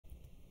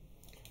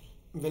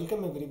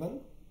Welcome everyone.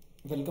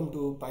 Welcome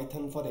to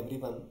Python for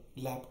Everyone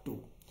Lab 2.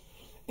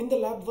 In the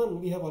Lab 1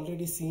 we have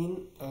already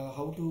seen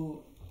how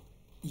to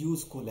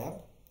use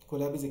Colab.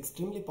 Colab is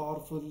extremely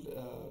powerful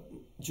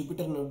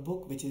Jupyter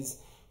notebook which is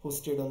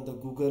hosted on the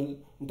Google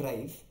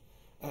Drive,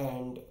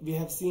 and we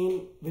have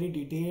seen very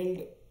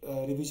detailed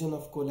revision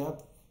of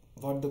Colab,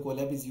 what the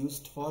Colab is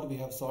used for. We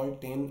have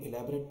solved 10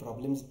 elaborate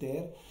problems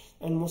there,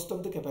 and most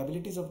of the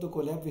capabilities of the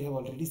Colab we have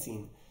already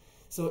seen.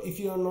 So if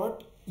you are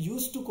not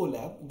used to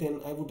Colab,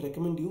 then I would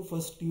recommend you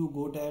first you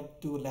go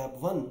to Lab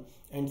 1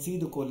 and see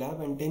the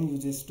Colab and 10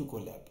 uses to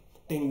Colab.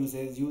 10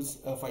 use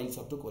files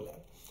of the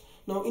Colab.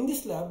 Now in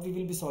this lab we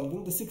will be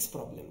solving the 6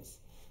 problems.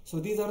 So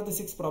these are the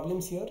 6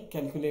 problems here.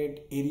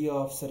 Calculate area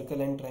of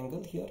circle and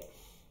triangle here,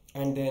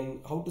 and then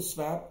how to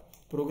swap,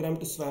 program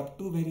to swap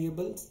two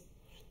variables,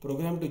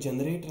 program to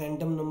generate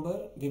random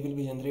number. We will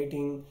be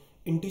generating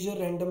integer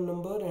random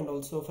number and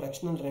also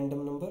fractional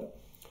random number.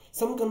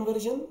 Some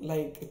conversion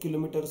like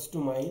kilometers to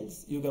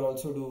miles, you can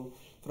also do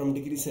from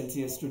degree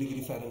Celsius to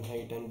degree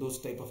Fahrenheit and those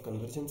type of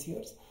conversions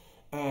here.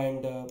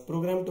 And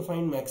program to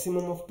find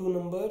maximum of two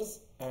numbers,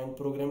 and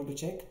program to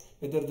check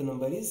whether the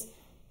number is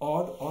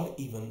odd or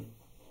even.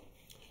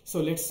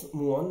 So let's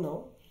move on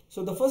now.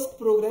 So the first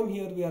program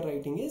here we are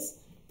writing is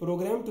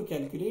program to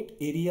calculate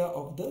area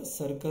of the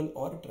circle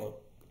or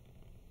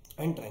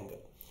triangle.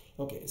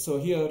 Okay, so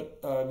here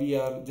we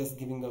are just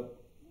giving a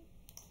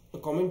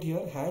comment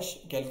here, hash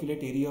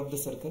calculate area of the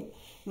circle.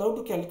 Now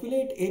to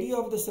calculate area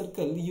of the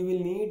circle you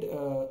will need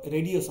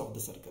radius of the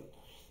circle.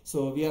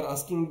 So we are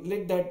asking,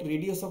 let that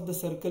radius of the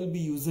circle be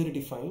user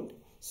defined.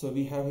 So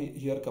we have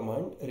here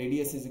command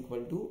radius is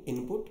equal to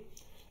input,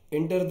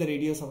 enter the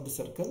radius of the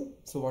circle.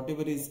 So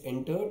whatever is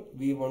entered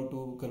we want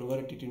to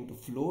convert it into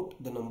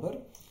float, the number.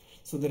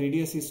 So the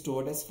radius is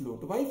stored as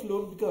float. Why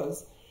float?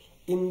 Because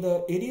in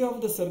the area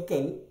of the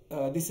circle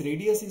this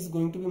radius is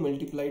going to be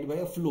multiplied by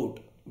a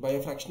float, by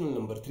a fractional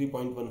number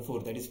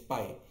 3.14, that is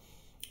pi,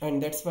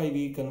 and that's why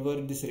we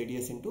convert this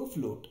radius into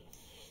float.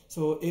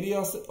 So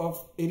area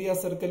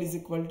circle is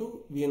equal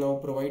to, we now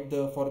provide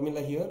the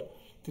formula here,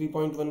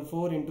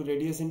 3.14 into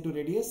radius,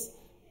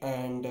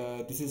 and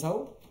this is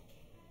how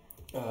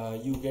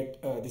you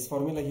get this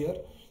formula here,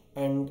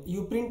 and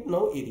you print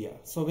now area.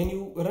 So when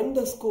you run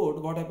this code,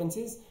 what happens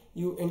is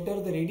you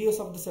enter the radius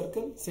of the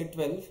circle, say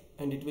 12,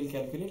 and it will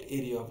calculate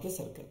area of the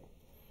circle.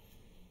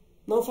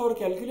 Now for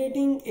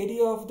calculating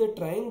area of the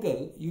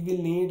triangle, you will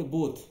need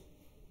both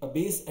a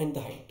base and the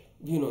height.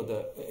 You know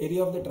the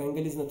area of the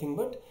triangle is nothing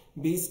but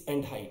base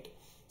and height.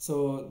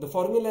 So the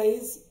formula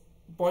is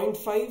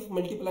 0.5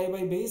 multiplied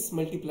by base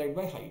multiplied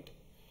by height.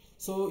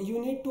 So you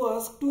need to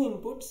ask two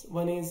inputs.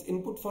 One is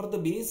input for the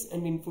base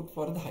and input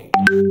for the height.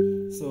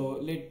 So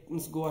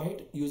let's go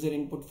ahead. User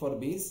input for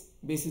base.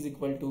 Base is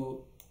equal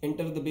to,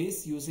 enter the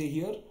base, you say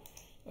here,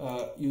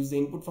 use the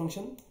input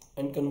function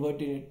and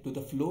convert it to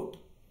the float.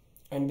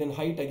 And then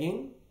height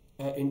again,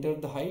 enter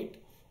the height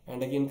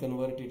and again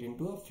convert it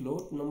into a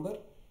float number.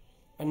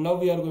 And now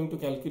we are going to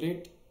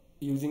calculate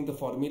using the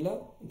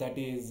formula, that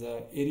is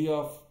area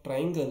of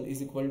triangle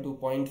is equal to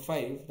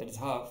 0.5, that is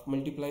half,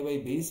 multiply by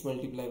base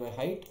multiply by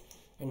height,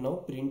 and now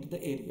print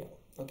the area.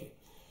 Okay,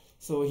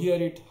 so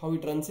here how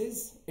it runs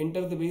is,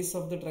 enter the base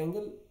of the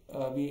triangle,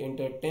 we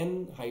enter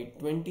 10, height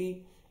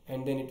 20,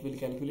 and then it will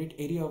calculate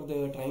area of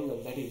the triangle,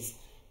 that is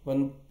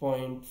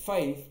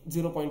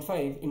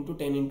 0.5 into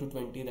 10 into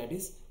 20, that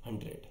is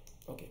 100.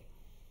 Okay.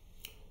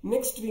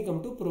 Next we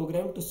come to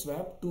program to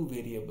swap two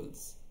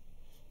variables.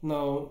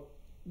 Now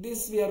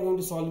this we are going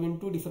to solve in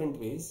two different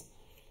ways.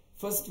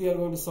 First we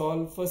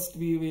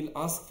will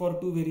ask for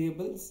two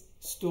variables,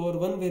 store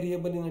one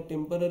variable in a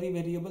temporary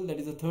variable, that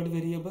is a third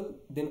variable,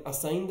 then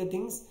assign the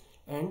things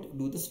and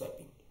do the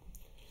swapping.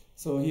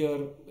 So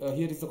here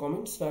is the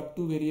comment, swap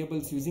two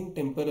variables using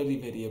temporary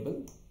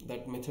variable.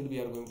 That method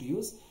we are going to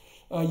use.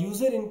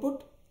 User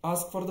input,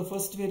 ask for the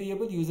first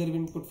variable, user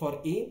input for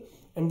A,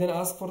 and then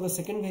ask for the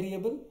second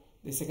variable.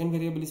 The second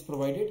variable is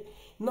provided.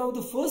 Now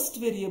the first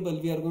variable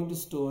we are going to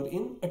store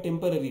in a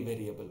temporary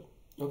variable.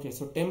 Okay,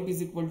 so temp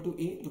is equal to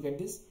A, look at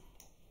this.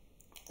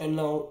 And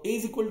now A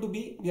is equal to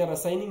B, we are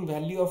assigning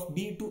value of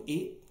B to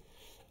A.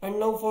 And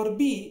now for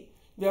B,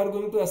 we are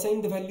going to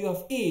assign the value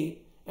of A,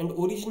 and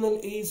original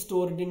A is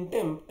stored in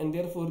temp, and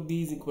therefore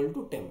B is equal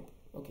to temp.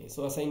 Okay,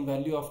 so assign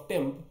value of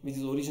temp, which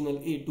is original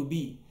A, to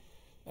B.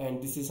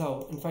 And this is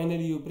how, and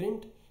finally you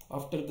print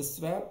after the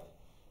swap,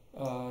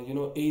 A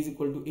is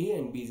equal to A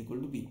and B is equal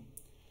to B.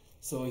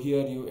 So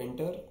here you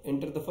enter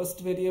the first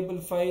variable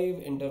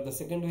 5, enter the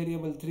second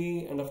variable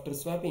 3, and after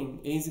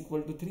swapping A is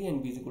equal to 3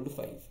 and B is equal to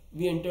 5.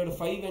 We entered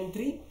 5 and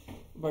 3,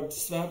 but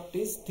swapped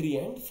is 3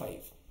 and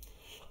 5.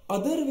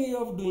 Other way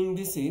of doing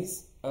this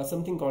is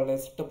something called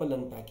as tuple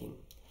unpacking.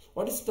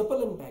 What is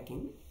tuple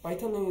unpacking?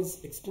 Python is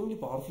extremely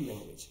powerful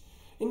language.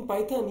 In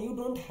Python you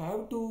don't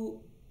have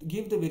to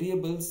give the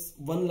variables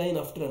one line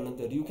after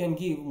another. You can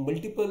give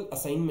multiple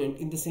assignment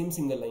in the same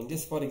single line.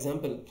 Just for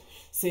example,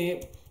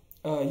 say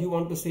you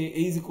want to say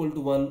A is equal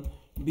to 1,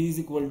 B is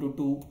equal to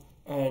 2,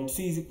 and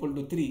C is equal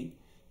to 3.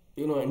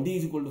 and d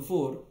is equal to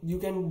 4, you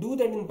can do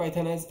that in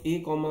Python as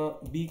a comma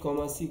b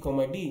comma c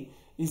comma d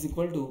is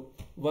equal to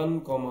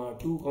 1 comma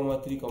 2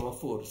 comma 3 comma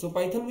 4. So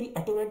Python will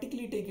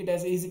automatically take it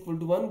as a is equal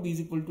to 1, b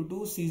is equal to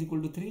 2, c is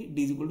equal to 3,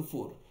 d is equal to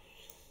 4.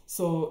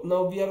 So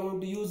now we are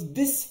going to use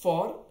this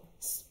for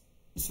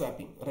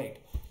swapping, right?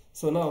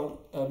 So now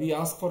we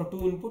ask for two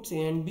inputs,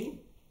 a and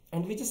b,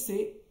 and we just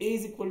say a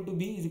is equal to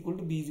b is equal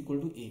to b is equal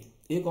to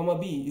a comma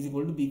b is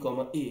equal to b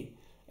comma a,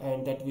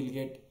 and that will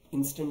get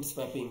instant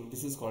swapping.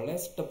 This is called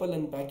as tuple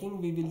unpacking.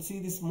 We will see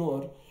this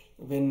more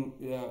when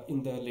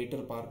in the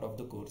later part of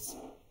the course.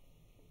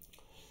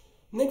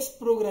 Next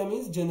program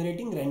is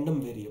generating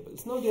random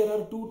variables. Now there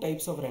are two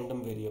types of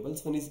random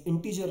variables. One is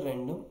integer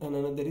random and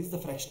another is the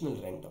fractional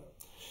random.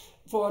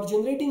 For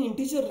generating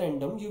integer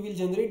random, you will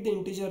generate the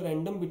integer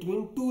random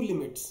between two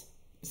limits.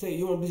 Say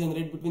you want to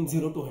generate between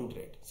 0 to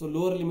 100. So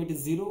lower limit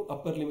is 0,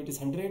 upper limit is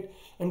 100,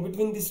 and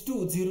between these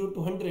two, 0 to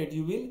 100,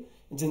 you will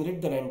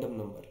generate the random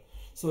number.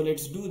 So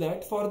let's do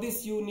that. For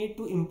this you need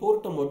to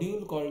import a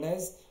module called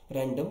as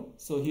random.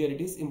 So here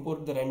it is,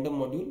 import the random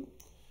module,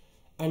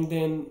 and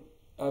then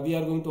we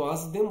are going to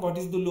ask them what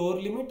is the lower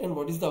limit and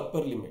what is the upper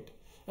limit,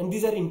 and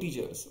these are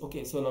integers.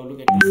 Okay, so now look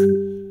at this.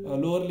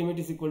 Lower limit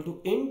is equal to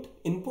int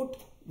input.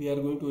 We are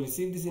going to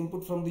receive this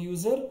input from the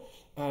user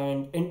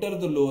and enter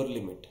the lower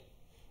limit,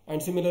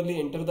 and similarly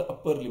enter the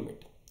upper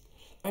limit.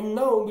 And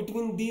now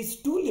between these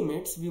two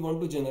limits we want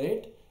to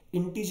generate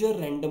integer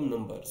random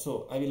number.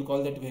 So I will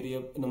call that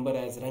variable number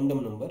as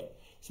random number.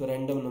 So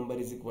random number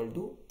is equal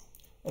to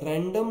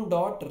random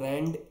dot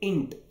rand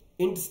int.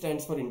 Int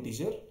stands for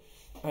integer,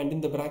 and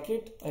in the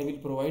bracket I will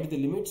provide the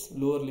limits,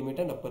 lower limit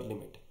and upper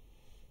limit,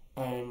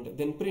 and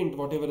then print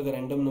whatever the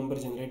random number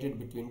generated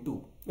between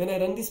two. When I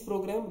run this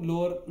program,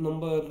 lower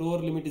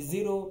limit is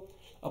 0,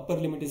 upper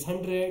limit is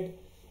 100,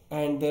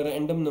 and the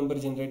random number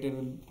generated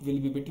will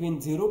be between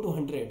 0 to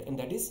 100, and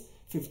that is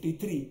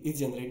 53 is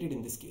generated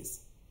in this case.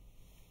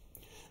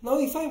 Now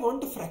if I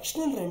want a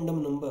fractional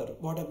random number,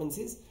 what happens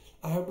is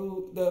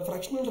the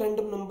fractional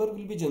random number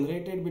will be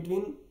generated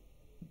between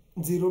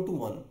 0 to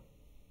 1,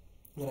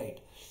 right?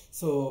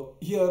 So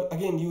here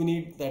again you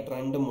need that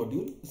random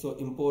module, so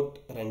import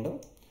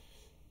random,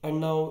 and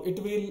now it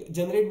will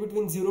generate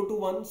between 0 to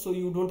 1, so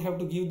you don't have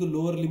to give the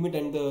lower limit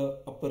and the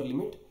upper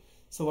limit.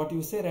 So what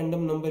you say,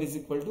 random number is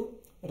equal to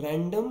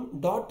random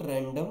dot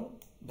random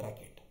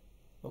bracket.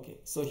 Okay,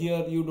 so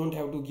here you don't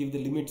have to give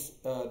the limits,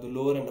 the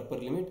lower and upper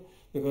limit,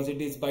 because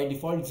it is by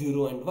default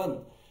 0 and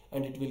 1,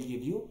 and it will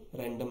give you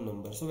random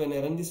number. So when I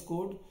run this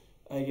code,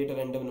 I get a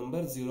random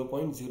number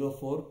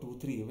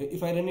 0.0423.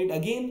 If I run it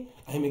again,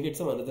 I may get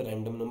some another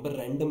random number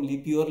randomly,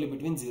 purely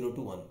between 0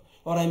 to 1,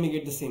 or I may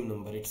get the same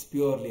number. It's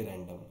purely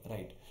random,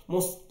 right?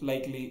 Most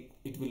likely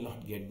it will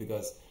not get,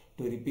 because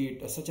to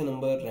repeat such a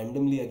number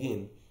randomly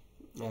again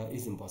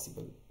is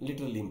impossible,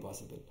 literally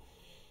impossible.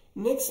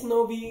 Next,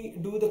 now we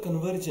do the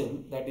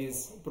conversion, that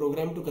is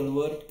program to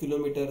convert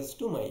kilometers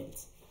to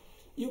miles.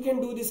 You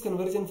can do this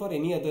conversion for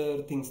any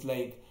other things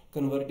like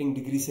converting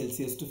degrees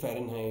Celsius to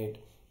Fahrenheit,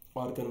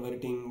 or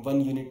converting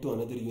one unit to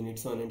another unit,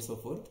 so on and so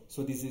forth.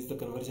 So this is the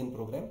conversion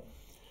program.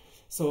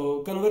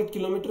 So convert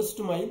kilometers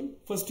to mile.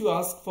 First you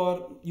ask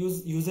for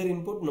user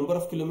input number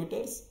of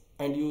kilometers,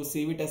 and you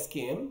save it as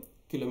km,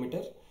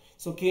 kilometer.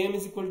 So km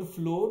is equal to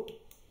float,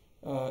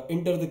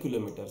 enter the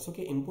kilometers.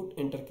 Okay, input,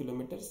 enter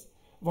kilometers.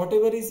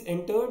 Whatever is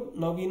entered,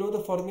 now we know the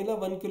formula,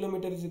 1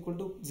 kilometer is equal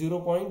to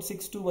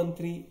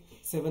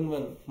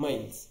 0.621371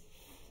 miles.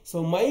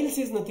 So miles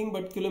is nothing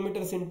but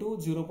kilometers into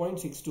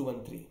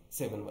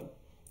 0.621371,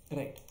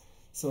 right?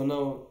 So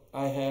now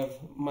I have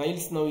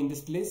miles now in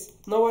this place.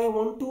 Now I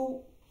want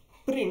to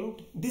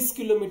print this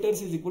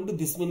kilometers is equal to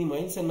this many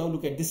miles, and now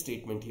look at this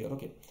statement here.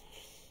 Okay,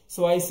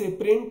 so I say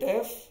print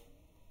f,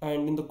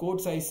 and in the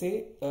quotes I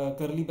say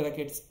curly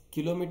brackets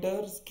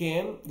kilometers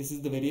km, this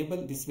is the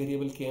variable, this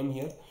variable km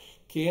here,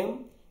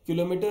 km,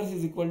 kilometers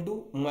is equal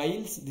to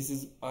miles, this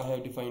is I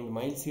have defined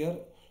miles here,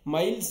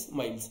 miles,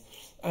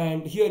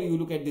 and here you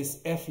look at this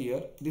f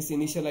here, this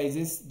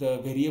initializes the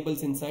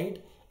variables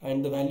inside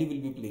and the value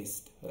will be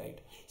placed, right?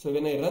 So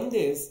when I run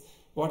this,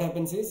 what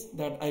happens is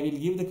that I will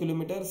give the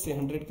kilometers, say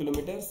 100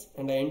 kilometers,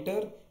 and I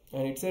enter,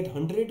 and it said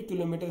 100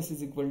 kilometers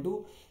is equal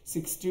to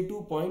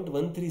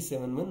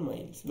 62.1371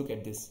 miles. Look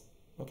at this.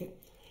 Okay,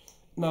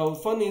 now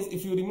fun is,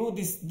 if you remove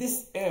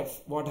this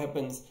f, what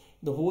happens,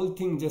 the whole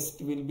thing just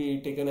will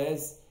be taken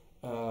as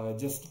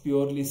just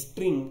purely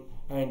string,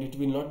 and it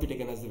will not be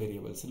taken as the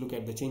variables. So look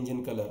at the change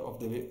in color of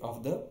the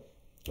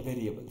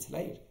variables,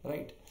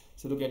 right?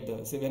 So look at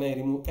the, so when I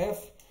remove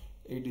f,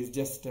 it is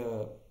just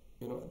the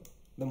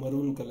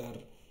maroon color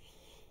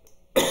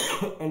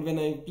and when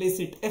I place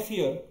it f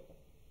here,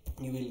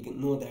 you will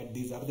know that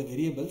these are the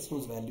variables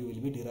whose value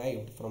will be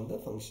derived from the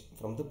function,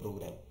 from the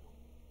program.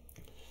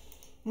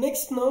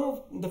 Next,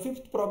 now the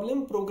fifth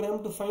problem,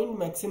 program to find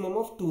maximum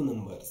of two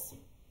numbers,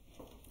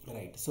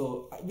 right?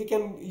 So we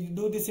can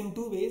do this in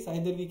two ways.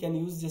 Either we can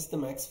use just the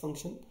max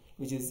function,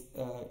 which is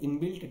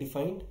inbuilt,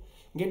 defined,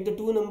 get the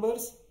two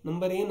numbers,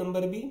 number a,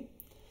 number b,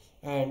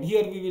 and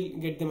here we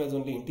will get them as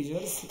only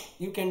integers.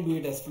 You can do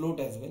it as float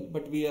as well,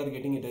 but we are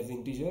getting it as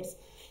integers,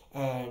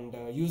 and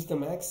use the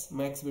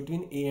max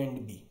between a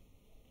and b,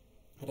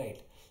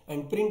 right?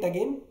 And print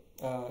again,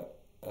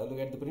 look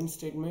at the print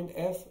statement.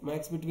 F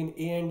max between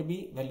a and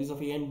b, values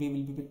of a and b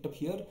will be picked up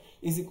here,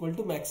 is equal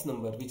to max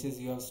number, which is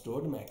you have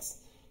stored max.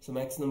 So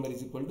max number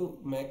is equal to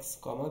max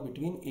comma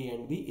between a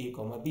and b, a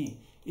comma b.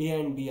 A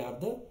and b are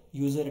the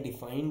user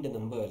defined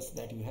numbers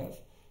that you have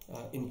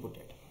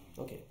inputted.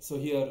 Okay, so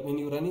here when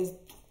you run is,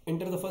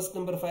 enter the first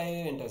number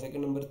 5, enter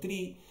second number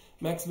 3,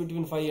 max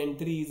between 5 and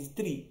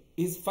 3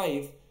 is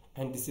 5,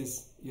 and this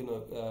is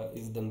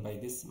is done by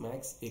this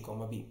max a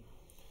comma b.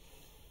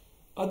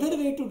 Other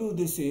way to do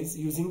this is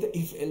using the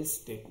if else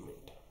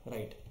statement,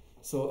 right?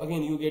 So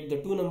again you get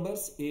the two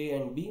numbers a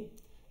and b,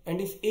 and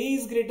if a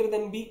is greater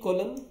than b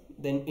colon,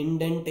 then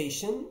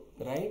indentation,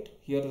 right?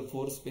 Here the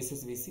 4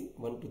 spaces we see,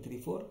 1 2 3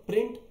 4,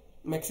 print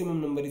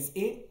maximum number is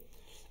a,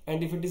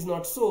 and if it is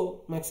not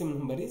so, maximum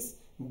number is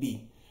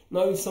b.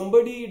 Now if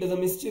somebody does a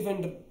mischief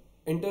and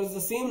enters the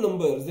same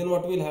numbers, then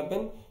what will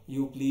happen?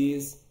 You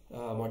please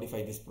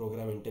modify this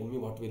program and tell me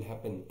what will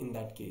happen in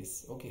that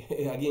case. Okay,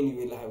 again you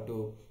will have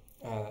to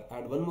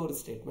add one more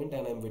statement,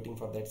 and I am waiting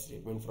for that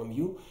statement from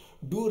you.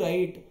 Do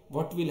write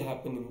what will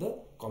happen in the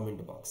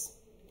comment box.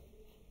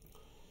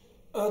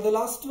 The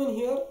last one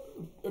here,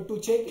 to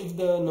check if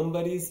the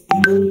number is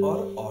even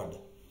or odd,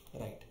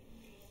 right?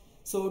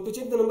 So to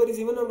check the number is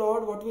even or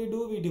odd, what we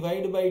do, we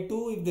divide by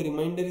 2. If the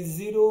remainder is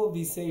 0,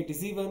 we say it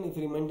is even. If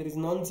the remainder is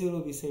non-zero,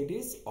 we say it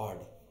is odd.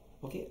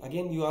 Okay,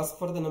 again you ask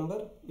for the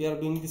number. We are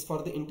doing this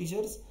for the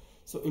integers.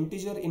 So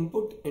integer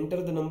input,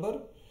 enter the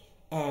number,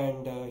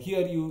 and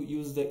here you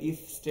use the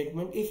if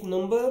statement. If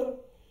number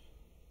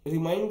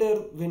remainder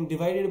when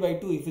divided by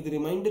 2, if the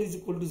remainder is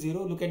equal to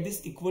 0, look at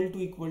this, equal to,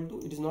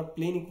 it is not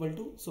plain equal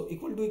to. So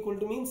equal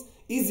to means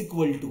is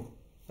equal to,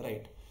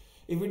 right?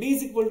 If it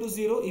is equal to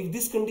 0, if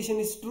this condition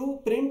is true,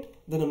 print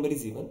the number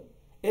is even,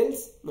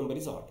 else number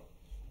is odd.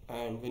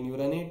 And when you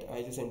run it,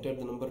 I just entered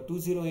the number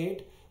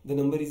 208, the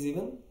number is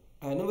even,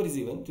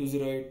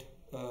 208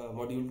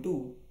 module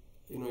 2,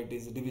 it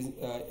is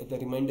the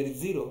remainder is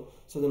 0,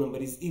 so the number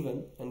is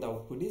even, and the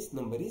output is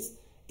number is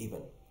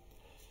even.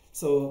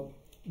 So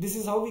this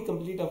is how we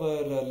complete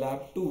our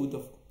lab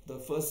 2, the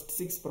first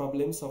 6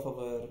 problems of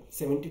our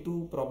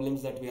 72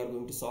 problems that we are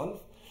going to solve.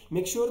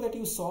 Make sure that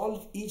you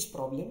solve each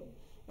problem.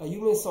 You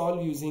may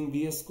solve using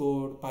VS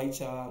Code,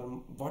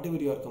 PyCharm, whatever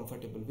you are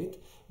comfortable with.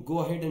 Go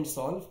ahead and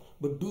solve,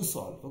 but do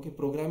solve. Okay,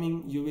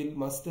 programming you will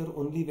master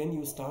only when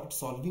you start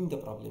solving the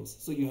problems.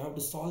 So you have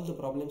to solve the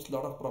problems,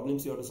 lot of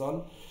problems you have to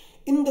solve.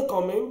 In the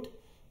comment,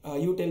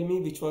 you tell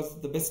me which was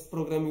the best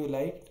program you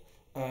liked,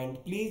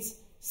 and please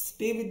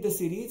stay with the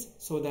series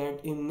so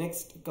that in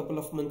next couple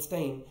of months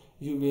time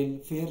you will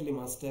fairly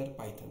master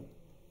Python.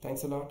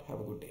 Thanks a lot. Have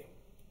a good day.